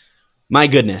my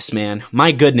goodness, man.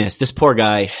 My goodness. This poor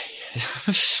guy.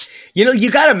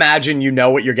 You got to imagine you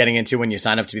know what you're getting into when you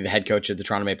sign up to be the head coach of the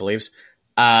Toronto Maple Leafs.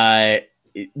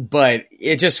 But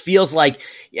it just feels like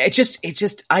I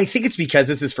think it's because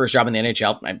it's his first job in the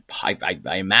NHL.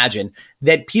 I imagine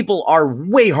that people are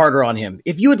way harder on him.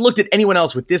 If you had looked at anyone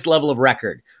else with this level of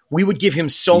record, we would give him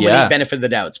so many benefit of the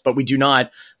doubts, but we do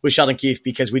not with Sheldon Keefe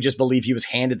because we just believe he was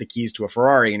handed the keys to a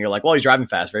Ferrari and you're like, well, he's driving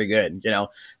fast. Very good.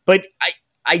 But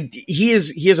he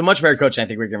is a much better coach than I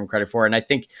think we're giving him credit for. And I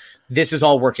think this is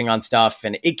all working on stuff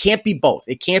and it can't be both.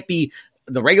 It can't be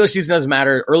the regular season doesn't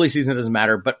matter. Early season doesn't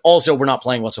matter, but also we're not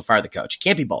playing well, so fire the coach. It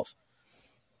can't be both.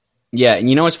 Yeah. And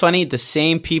you know what's funny? The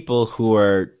same people who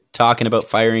are talking about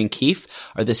firing Keefe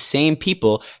are the same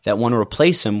people that want to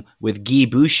replace him with Guy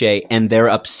Boucher, and they're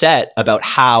upset about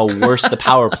how worse the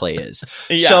power play is.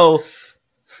 Yeah. So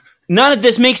none of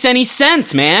this makes any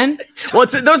sense, man. Well,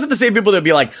 those are the same people that would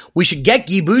be like, we should get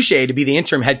Guy Boucher to be the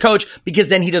interim head coach because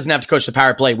then he doesn't have to coach the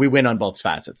power play. We win on both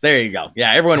facets. There you go.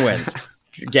 Yeah, everyone wins.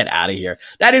 Get out of here.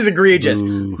 That is egregious.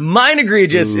 Ooh. Mine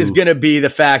egregious is going to be the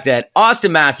fact that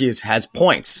Austin Matthews has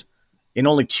points in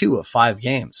only 2 of 5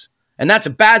 games. And that's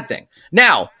a bad thing.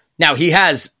 Now he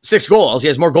has 6 goals. He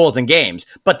has more goals than games,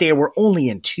 but they were only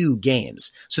in 2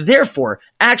 games. So therefore,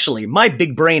 actually, my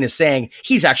big brain is saying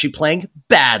he's actually playing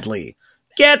badly.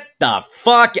 Get the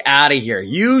fuck out of here,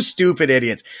 you stupid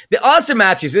idiots. The Austin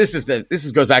Matthews,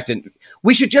 this goes back to,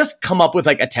 we should just come up with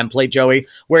like a template, Joey,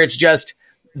 where it's just,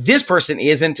 this person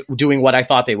isn't doing what I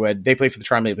thought they would. They play for the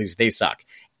Toronto Maple Leafs. They suck.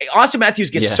 Austin Matthews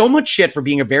gets so much shit for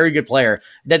being a very good player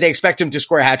that they expect him to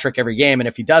score a hat trick every game. And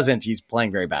if he doesn't, he's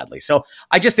playing very badly. So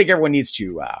I just think everyone needs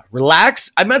to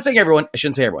relax. I'm not saying everyone. I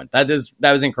shouldn't say everyone. That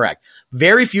was incorrect.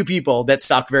 Very few people that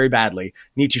suck very badly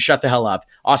need to shut the hell up.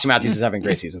 Austin Matthews is having a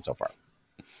great season so far.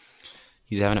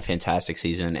 He's having a fantastic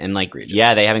season. And like, Egregious.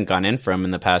 yeah, they haven't gone in for him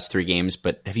in the past 3 games,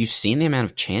 but have you seen the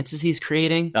amount of chances he's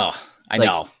creating? Oh, I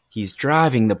know. He's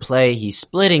driving the play. He's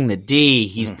splitting the D.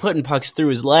 He's putting pucks through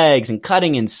his legs and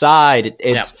cutting inside.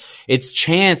 It's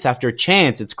chance after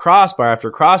chance. It's crossbar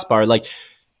after crossbar. Like,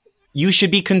 you should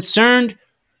be concerned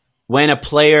when a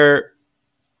player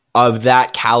of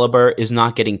that caliber is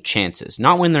not getting chances,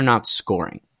 not when they're not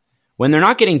scoring. When they're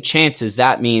not getting chances,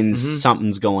 that means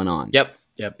something's going on. Yep.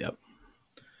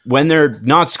 When they're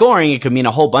not scoring, it could mean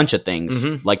a whole bunch of things,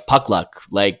 like puck luck,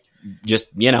 like just,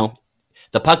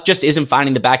 the puck just isn't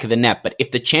finding the back of the net. But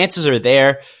if the chances are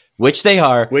there, which they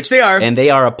are, and they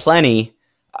are aplenty,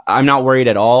 I'm not worried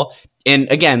at all.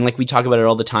 And again, like we talk about it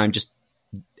all the time, just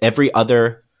every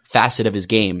other facet of his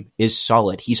game is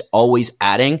solid. He's always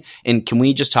adding. And can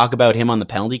we just talk about him on the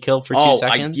penalty kill for 2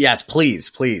 seconds? Yes,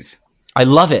 please. I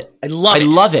love it. I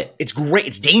love it. It's great.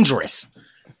 It's dangerous.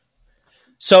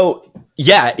 So,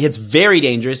 yeah, it's very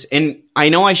dangerous. And I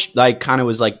know I kind of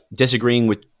was like disagreeing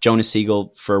with Jonas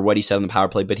Siegel for what he said on the power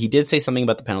play, but he did say something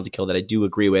about the penalty kill that I do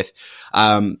agree with.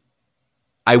 I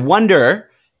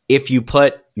wonder if you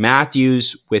put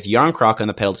Matthews with Yarncroc on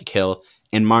the penalty kill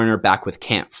and Marner back with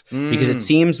Kampf, because it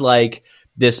seems like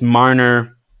this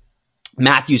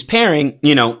Marner-Matthews pairing,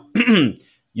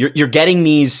 you're getting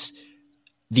these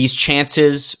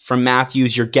chances from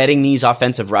Matthews. You're getting these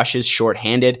offensive rushes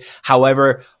shorthanded.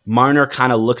 However, Marner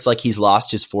kind of looks like he's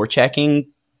lost his forechecking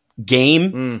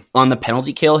game on the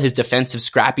penalty kill. His defensive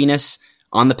scrappiness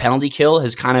on the penalty kill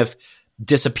has kind of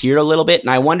disappeared a little bit. And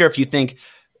I wonder if you think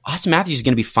Austin Matthews is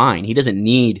going to be fine. He doesn't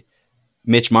need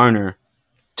Mitch Marner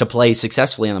to play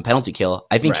successfully on the penalty kill.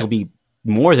 I think he'll be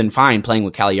more than fine playing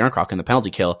with Calle Yarncroc on the penalty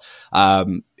kill.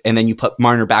 And then you put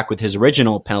Marner back with his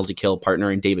original penalty kill partner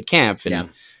in David Kampf.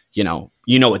 And, you know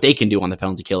what they can do on the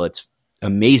penalty kill. It's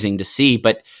amazing to see.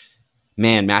 But,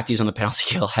 man, Matthews on the penalty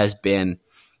kill has been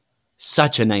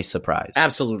such a nice surprise.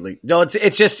 Absolutely. No,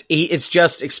 it's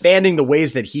just expanding the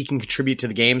ways that he can contribute to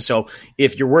the game. So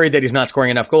if you're worried that he's not scoring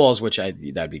enough goals, which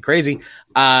that'd be crazy,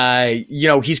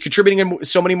 he's contributing in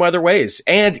so many more other ways.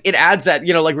 And it adds that,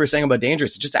 like we were saying about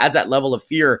dangerous, it just adds that level of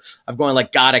fear of going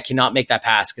like, God, I cannot make that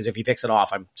pass because if he picks it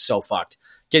off, I'm so fucked.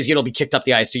 Because it'll be kicked up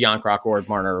the ice to Yarncroc or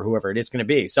Marner or whoever it is going to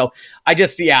be. So I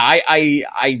just, he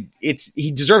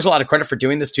deserves a lot of credit for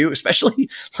doing this too, especially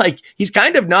like he's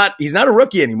not a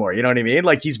rookie anymore. You know what I mean?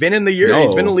 Like he's been in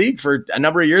he's been in the league for a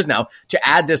number of years now. To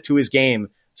add this to his game,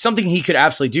 something he could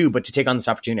absolutely do, but to take on this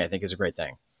opportunity, I think is a great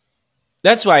thing.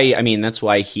 That's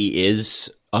why he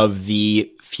is of the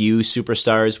few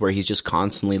superstars where he's just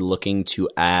constantly looking to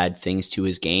add things to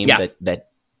his game that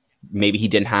maybe he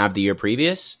didn't have the year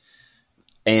previous.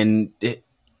 And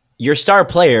your star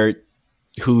player,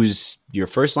 who's your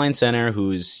first line center,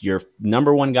 who's your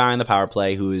number one guy on the power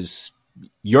play, who's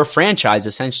your franchise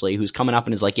essentially, who's coming up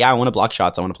and is like, yeah, I want to block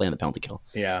shots, I want to play on the penalty kill.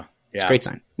 Yeah. It's a great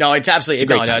sign. No, it's absolutely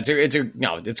it's a great sign.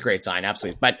 It's a great sign,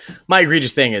 absolutely. But my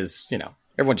egregious thing is,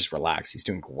 everyone just relax. He's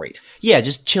doing great. Yeah,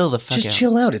 just chill the fuck out. Just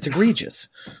chill out. It's egregious.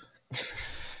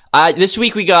 This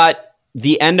week we got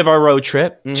the end of our road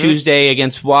trip, Tuesday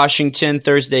against Washington,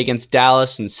 Thursday against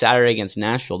Dallas, and Saturday against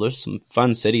Nashville. There's some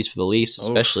fun cities for the Leafs,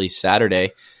 especially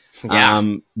Saturday.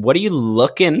 Yeah. What are you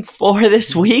looking for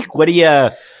this week? What do you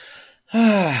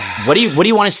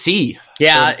want to see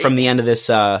from the end of this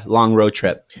long road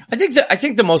trip? I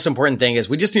think the most important thing is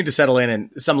we just need to settle in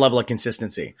some level of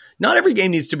consistency. Not every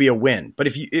game needs to be a win, but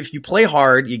if you play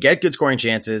hard, you get good scoring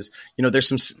chances,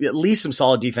 there's at least some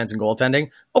solid defense and goaltending.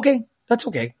 Okay, That's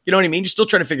okay. You know what I mean? You're still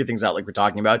trying to figure things out like we're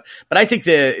talking about. But I think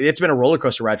it's been a roller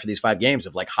coaster ride for these 5 games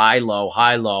of like high,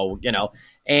 low, you know.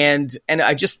 And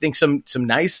I just think some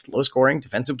nice low scoring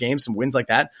defensive games, some wins like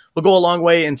that will go a long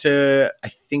way into, I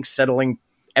think, settling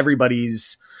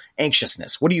everybody's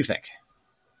anxiousness. What do you think?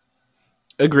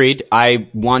 Agreed. I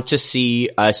want to see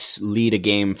us lead a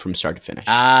game from start to finish.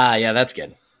 Yeah, that's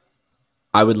good.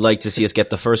 I would like to see us get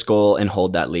the first goal and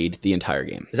hold that lead the entire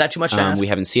game. Is that too much to ask? We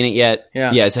haven't seen it yet.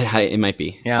 Yeah. It might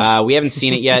be. Yeah. We haven't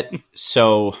seen it yet,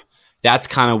 so that's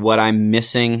kind of what I'm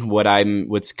missing.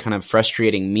 What's kind of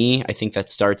frustrating me. I think that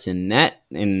starts in net,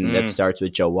 and that starts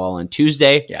with Joe Wall on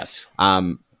Tuesday. Yes.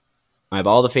 I have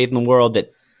all the faith in the world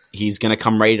that he's going to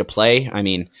come ready to play. I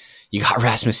mean, you got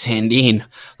Rasmus Sandin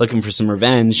looking for some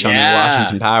revenge on the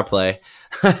Washington power play.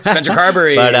 Spencer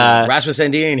Carberry, Rasmus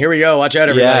Sandin. Here we go. Watch out,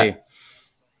 everybody. Yeah.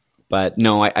 But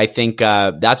no, I think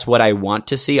that's what I want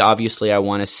to see. Obviously, I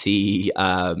want to see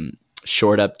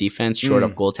short up defense, short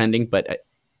up goaltending, but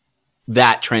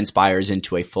that transpires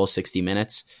into a full 60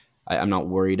 minutes. I'm not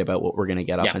worried about what we're going to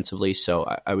get offensively,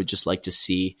 so I would just like to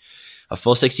see a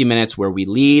full 60 minutes where we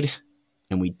lead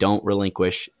and we don't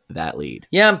relinquish that lead.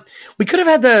 Yeah, we could have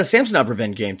had the Samsonov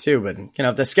revenge game too, but you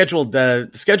know the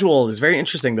schedule is very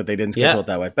interesting that they didn't schedule it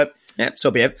that way. But yeah,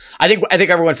 so be it. I think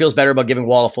everyone feels better about giving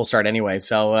Wall a full start anyway.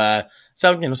 So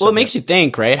you know. Well, it makes you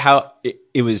think, right? How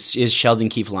is Sheldon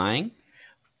Keefe lying?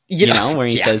 You know, where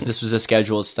he says this was a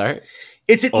scheduled start.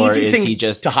 It's an easy thing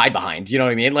to hide behind. You know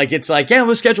what I mean? Like it's like, yeah, it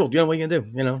was scheduled. You know what you gonna do?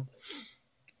 You know.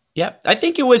 Yeah, I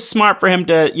think it was smart for him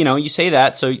to, you know, you say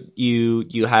that so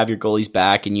you have your goalies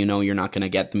back and you know you're not going to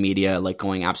get the media like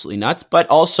going absolutely nuts, but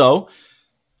also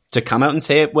to come out and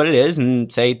say it what it is and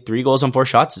say 3 goals on 4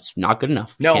 shots, it's not good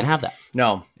enough. No. You can't have that.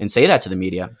 No. And say that to the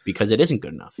media because it isn't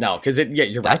good enough. No, because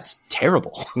you're right. That's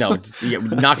terrible. No, we're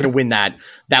not going to win that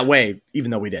way,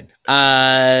 even though we did.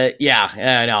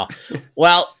 No.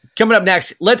 Well, coming up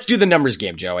next, let's do the numbers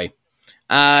game, Joey.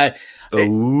 Okay.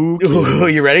 Ooh,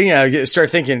 you ready? Start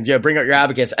thinking. Bring out your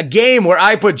abacus. A game where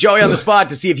I put Joey on the spot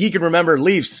to see if he can remember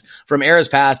Leafs from eras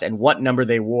past and what number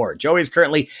they wore. Joey's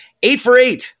currently 8 for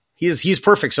 8. He's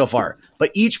perfect so far.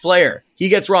 But each player he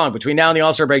gets wrong between now and the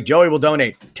All-Star break, Joey will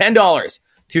donate $10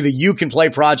 to the You Can Play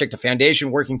Project, a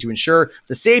foundation working to ensure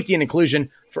the safety and inclusion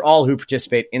for all who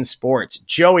participate in sports.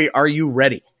 Joey, are you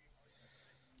ready?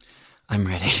 I'm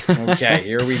ready. Okay,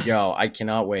 here we go. I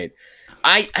cannot wait.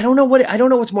 I don't know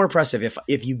what's more impressive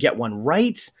if you get one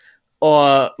right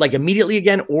like immediately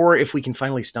again, or if we can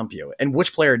finally stump you and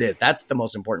which player it is. That's the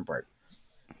most important part.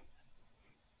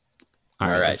 All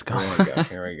right, let's go.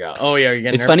 Here we go. Oh yeah, you're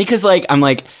getting It's funny because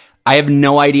I have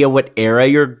no idea what era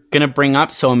you're gonna bring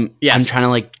up, so I'm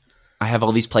trying to I have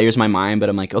all these players in my mind, but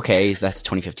I'm like, okay, that's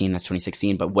 2015, that's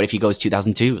 2016, but what if he goes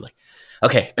 2002?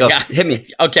 Okay, go hit me.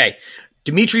 Okay,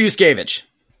 Dmitry Yuskevich.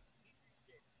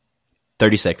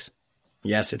 36.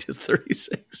 Yes, it is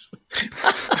 36.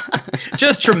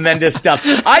 Just tremendous stuff.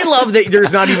 I love that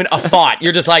there's not even a thought.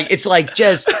 You're just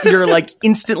you're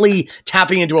instantly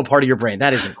tapping into a part of your brain.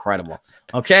 That is incredible.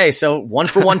 Okay, so 1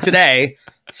 for 1 today.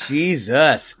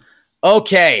 Jesus.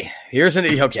 Okay, here's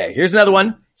another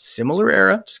one. Similar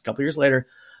era, just a couple years later.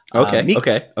 Okay.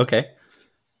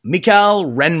 Mikael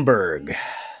Renberg.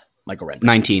 Michael Renberg.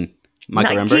 19.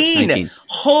 Michael Renberg. 19.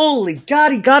 Holy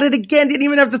God, he got it again. Didn't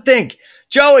even have to think.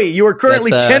 Joey, you are currently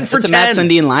 10 for 10. That's a Matt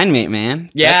Sundin line mate, man.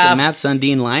 Yeah. That's a Matt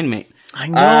Sundin line mate. I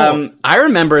know. I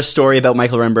remember a story about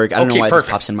Michael Renberg. I don't know why this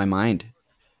pops in my mind.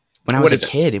 When I was a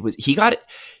kid,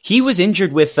 he was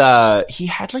injured with, he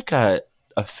had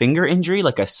a finger injury,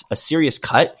 a serious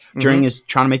cut during his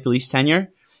Toronto Maple Leafs tenure.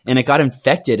 And it got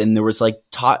infected and there was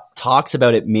talks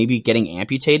about it maybe getting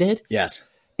amputated. Yes.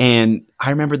 And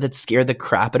I remember that scared the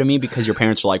crap out of me because your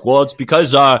parents were like, well, it's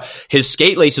because his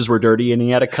skate laces were dirty and he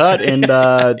had a cut and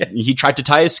he tried to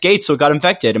tie his skates, so it got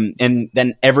infected. And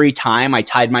then every time I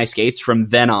tied my skates from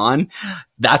then on,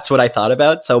 that's what I thought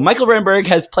about. So Michael Renberg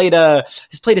has played a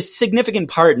significant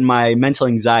part in my mental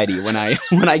anxiety when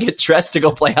I get dressed to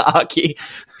go play hockey.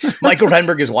 Michael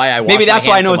Renberg is why I watch. Maybe that's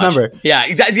why I know his number. Yeah,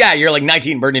 exactly. Yeah, you're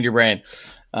 19 burned into your brain.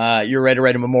 You're ready to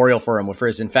write a memorial for him for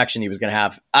his infection he was going to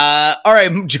have. All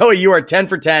right, Joey, you are 10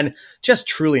 for 10. Just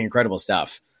truly incredible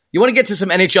stuff. You want to get to some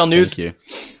NHL news? Thank you.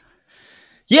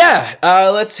 Yeah,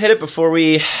 let's hit it before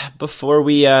we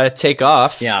take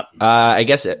off. Yeah. I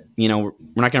guess we're not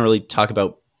going to really talk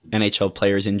about NHL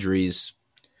players' injuries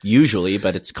usually,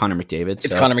 but it's Connor McDavid.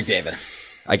 It's Connor McDavid.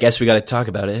 I guess we got to talk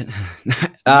about it.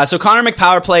 So Connor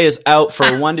McPowerplay is out for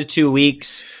 1 to 2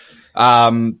 weeks.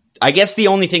 I guess the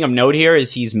only thing of note here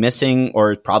is he's missing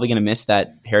or probably going to miss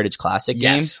that Heritage Classic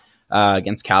game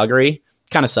against Calgary.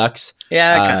 Kind of sucks.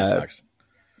 Yeah, it kind of sucks.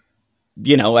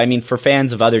 you know, I mean, for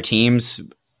fans of other teams,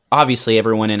 obviously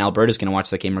everyone in Alberta is going to watch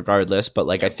that game regardless. But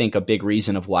like, I think a big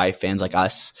reason of why fans like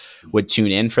us would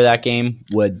tune in for that game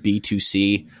would be to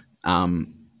see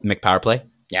McPowerplay.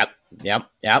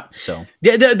 Yep. So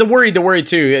the worry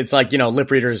too. It's like, you know, lip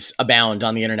readers abound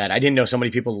on the internet. I didn't know so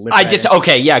many people lip read.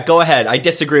 Okay, yeah, go ahead. I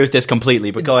disagree with this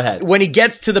completely, but go ahead. When he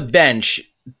gets to the bench,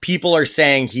 people are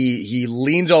saying he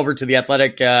leans over to the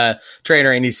athletic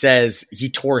trainer and he says he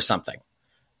tore something.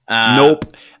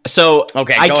 Nope. So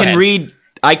okay, I can ahead. read.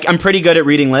 I'm pretty good at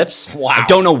reading lips. Wow. I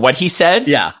don't know what he said.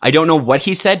 Yeah. I don't know what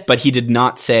he said, but he did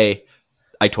not say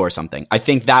I tore something. I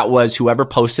think that was whoever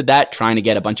posted that trying to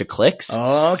get a bunch of clicks.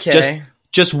 Okay.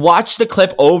 Just watch the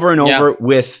clip over and over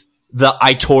with the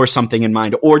I tore something in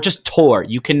mind, or just tore.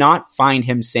 You cannot find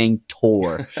him saying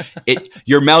tore.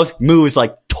 Your mouth moves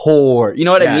like tore. You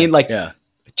know what I mean? Like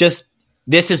just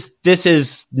this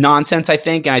is nonsense, I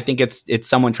think, and I think it's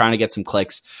someone trying to get some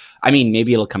clicks. I mean,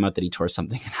 maybe it'll come out that he tore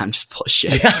something and I'm just full of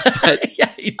shit. But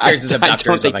he tears his abductor.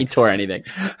 I don't think he tore anything.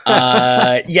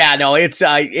 No, it's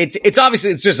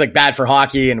obviously it's just like bad for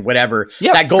hockey and whatever.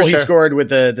 Yeah, that goal he sure. scored with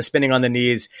the spinning on the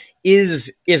knees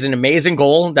is an amazing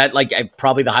goal. That like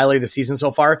probably the highlight of the season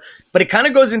so far. But it kind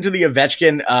of goes into the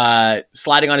Ovechkin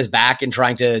sliding on his back and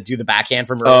trying to do the backhand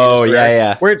from early in his career,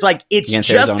 yeah. where it's like it's Against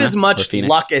just Arizona as much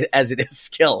luck as it is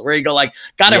skill. Where you go like,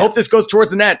 God, I hope this goes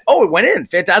towards the net. Oh, it went in,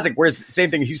 fantastic. Whereas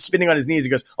same thing, he's spinning on his knees. He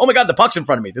goes, oh my God, the puck's in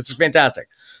front of me. This is fantastic.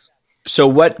 So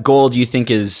what goal do you think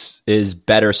is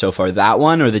better so far? That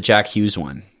one or the Jack Hughes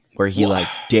one where he like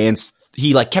danced,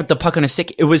 he like kept the puck on a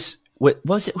stick. It was, what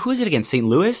was it? Who was it against? St.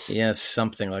 Louis? Yeah,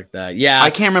 something like that. Yeah. I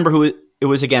can't remember who it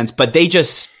was against, but they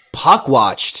just puck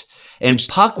watched.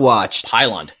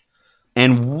 Highland.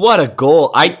 And what a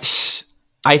goal. I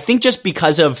think just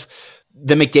because of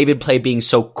the McDavid play being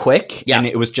so quick and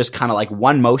it was just kind of like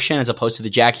one motion as opposed to the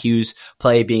Jack Hughes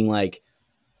play being like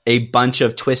a bunch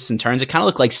of twists and turns. It kind of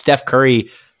looked like Steph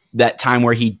Curry that time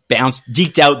where he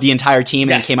deked out the entire team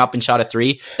and then came up and shot a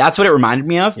 3. That's what it reminded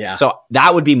me of. Yeah. So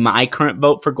that would be my current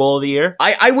vote for goal of the year.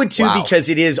 I would too, because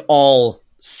it is all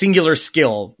singular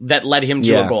skill that led him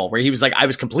to a goal where he was like, I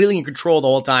was completely in control the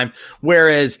whole time.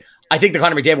 Whereas I think the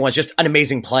Connor McDavid one was just an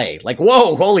amazing play. Like,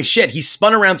 whoa, holy shit. He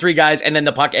spun around 3 guys and then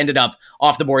the puck ended up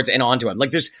off the boards and onto him.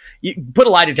 Like you put a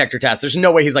lie detector test. There's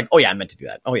no way he's like, oh yeah, I meant to do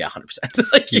that. Oh yeah,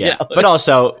 100%. Like, you know. But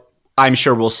also I'm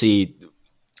sure we'll see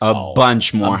a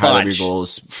bunch more highlight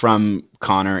goals from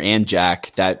Connor and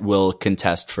Jack that will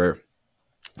contest for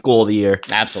goal of the year.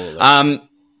 Absolutely.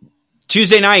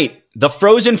 Tuesday night, the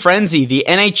Frozen Frenzy. The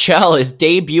NHL is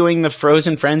debuting the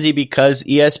Frozen Frenzy because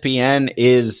ESPN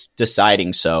is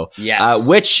deciding so. Yes.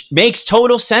 Which makes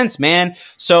total sense, man.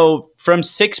 So from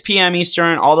 6 p.m.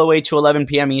 Eastern all the way to 11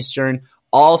 p.m. Eastern,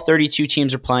 all 32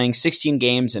 teams are playing 16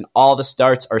 games and all the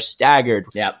starts are staggered.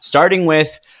 Yep. Starting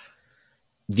with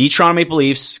the Toronto Maple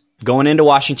Leafs going into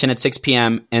Washington at 6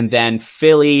 p.m. and then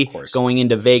Philly going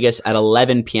into Vegas at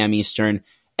 11 p.m. Eastern.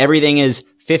 Everything is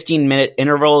 15-minute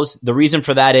intervals. The reason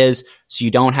for that is so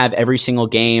you don't have every single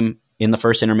game in the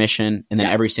first intermission and then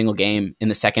every single game in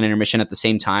the second intermission at the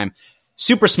same time.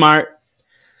 Super smart.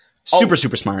 Super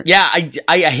smart. Yeah,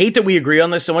 I hate that we agree on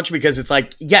this so much because it's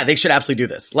like, yeah, they should absolutely do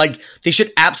this. Like, they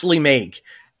should absolutely make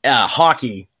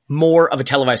hockey more of a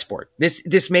televised sport.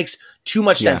 This makes too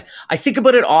much sense. I think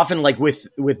about it often, like with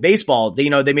baseball, they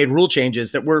made rule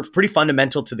changes that were pretty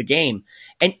fundamental to the game.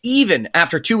 And even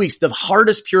after 2 weeks, the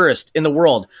hardest purist in the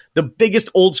world, the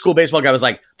biggest old school baseball guy was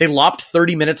like, they lopped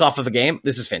 30 minutes off of a game.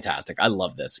 This is fantastic. I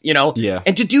love this, Yeah.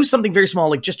 And to do something very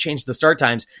small, like just change the start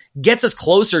times, gets us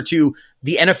closer to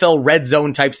the NFL red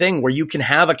zone type thing where you can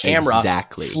have a camera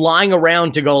flying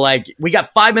around to go like, we got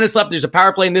 5 minutes left. There's a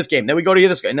power play in this game. Then we go to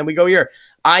this game and then we go here.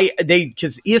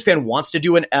 Because ESPN wants to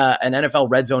do an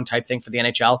NFL red zone type thing for the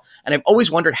NHL. And I've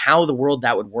always wondered how the world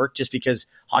that would work just because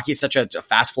hockey is such a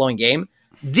fast flowing game.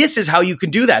 This is how you can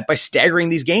do that by staggering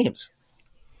these games.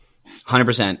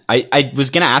 100%. I was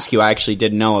going to ask you, I actually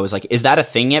didn't know. I was like, is that a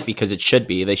thing yet? Because it should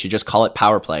be. They should just call it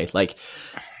power play. Like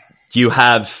you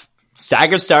have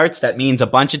staggered starts. That means a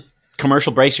bunch of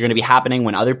commercial breaks are going to be happening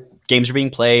when other games are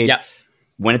being played. Yeah.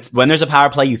 When there's a power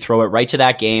play, you throw it right to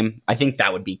that game. I think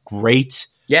that would be great.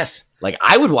 Yes. Like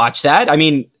I would watch that. I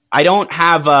mean, I don't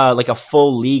have like a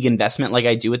full league investment like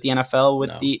I do with the NFL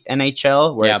with the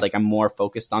NHL, where it's like I'm more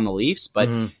focused on the Leafs. But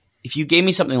if you gave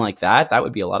me something like that, that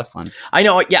would be a lot of fun. I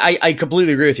know. Yeah, I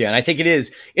completely agree with you. And I think it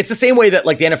is. It's the same way that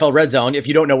like the NFL Red Zone, if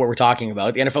you don't know what we're talking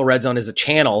about, the NFL Red Zone is a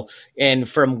channel. And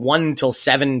from 1 till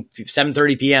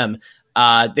 7:30 p.m.,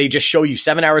 they just show you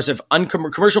 7 hours of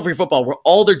commercial free football where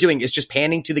all they're doing is just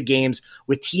panning to the games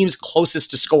with teams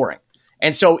closest to scoring.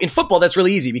 And so in football, that's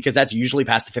really easy because that's usually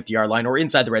past the 50-yard line or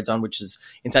inside the red zone, which is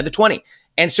inside the 20.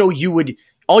 And so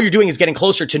all you're doing is getting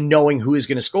closer to knowing who is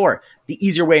going to score. The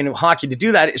easier way in hockey to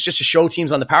do that is just to show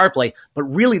teams on the power play. But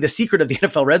really the secret of the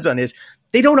NFL red zone is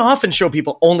they don't often show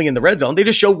people only in the red zone. They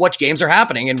just show which games are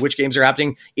happening and which games are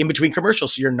happening in between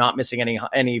commercials. So you're not missing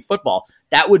any football.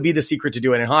 That would be the secret to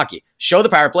do it in hockey. Show the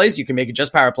power plays. You can make it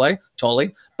just power play.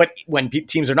 Totally. But when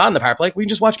teams are not in the power play, we can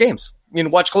just watch games. You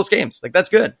can watch close games. Like that's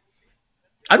good.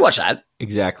 I'd watch that.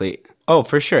 Exactly. Oh,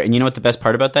 for sure. And you know what the best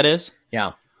part about that is?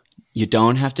 Yeah. You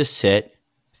don't have to sit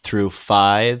through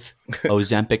 5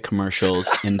 Ozempic commercials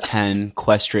and 10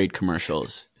 Questrade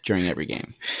commercials during every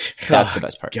game. That's the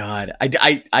best part. God,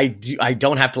 I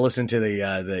don't have to listen to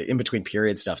the in between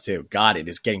period stuff too. God, it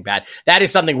is getting bad. That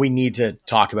is something we need to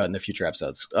talk about in the future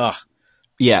episodes. Ugh.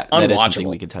 Yeah, that is something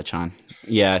we could touch on.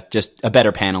 Yeah, just a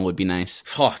better panel would be nice.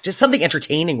 Oh, just something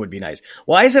entertaining would be nice.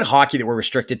 Why is it hockey that we're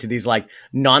restricted to these like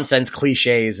nonsense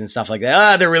cliches and stuff like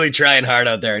that? They're really trying hard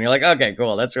out there. And you're like, okay,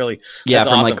 cool. That's from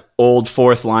awesome. Like old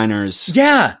fourth liners.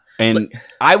 Yeah. And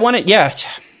I want it. Yeah.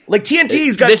 Like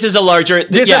TNT's got this is a larger,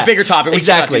 this is a bigger topic. We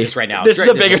exactly. do this right now. This is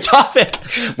a bigger topic.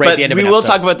 Right at the end of we will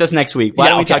talk about this next week. Why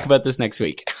don't we talk about this next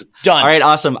week? Done. All right.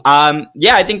 Awesome.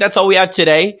 Yeah, I think that's all we have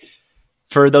today.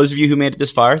 For those of you who made it this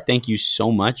far, thank you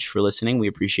so much for listening. We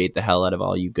appreciate the hell out of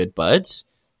all you good buds.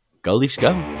 Go Leafs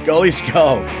go. Go Leafs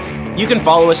go. You can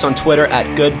follow us on Twitter at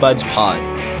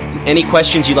GoodBudsPod. Any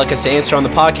questions you'd like us to answer on the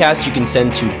podcast, you can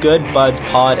send to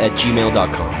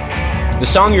goodbudspod@gmail.com. The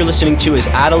song you're listening to is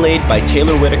Adelaide by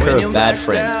Taylor Whitaker of Bad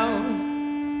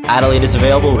Friend. Adelaide is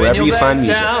available wherever you find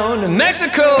music. Down in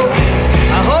Mexico,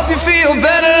 I hope you feel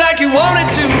better like you wanted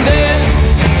to then.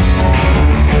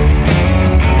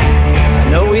 I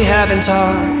know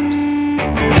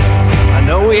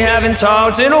we haven't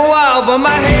talked in a while, but my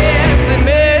hands have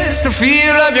missed the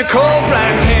feel of your cold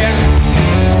black hair.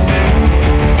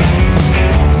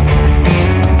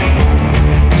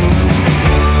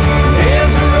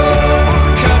 There's a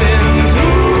road cutting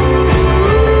through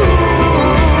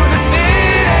the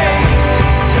city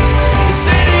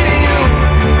to you.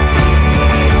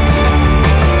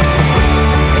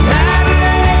 And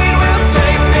Adelaide will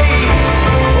take me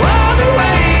all the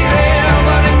way there,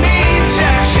 but it means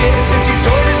jack shit since you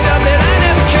told yourself that I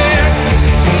never cared.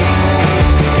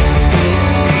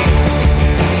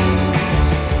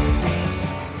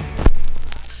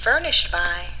 Furnished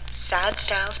by Sad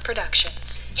Styles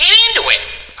Productions. Get into it.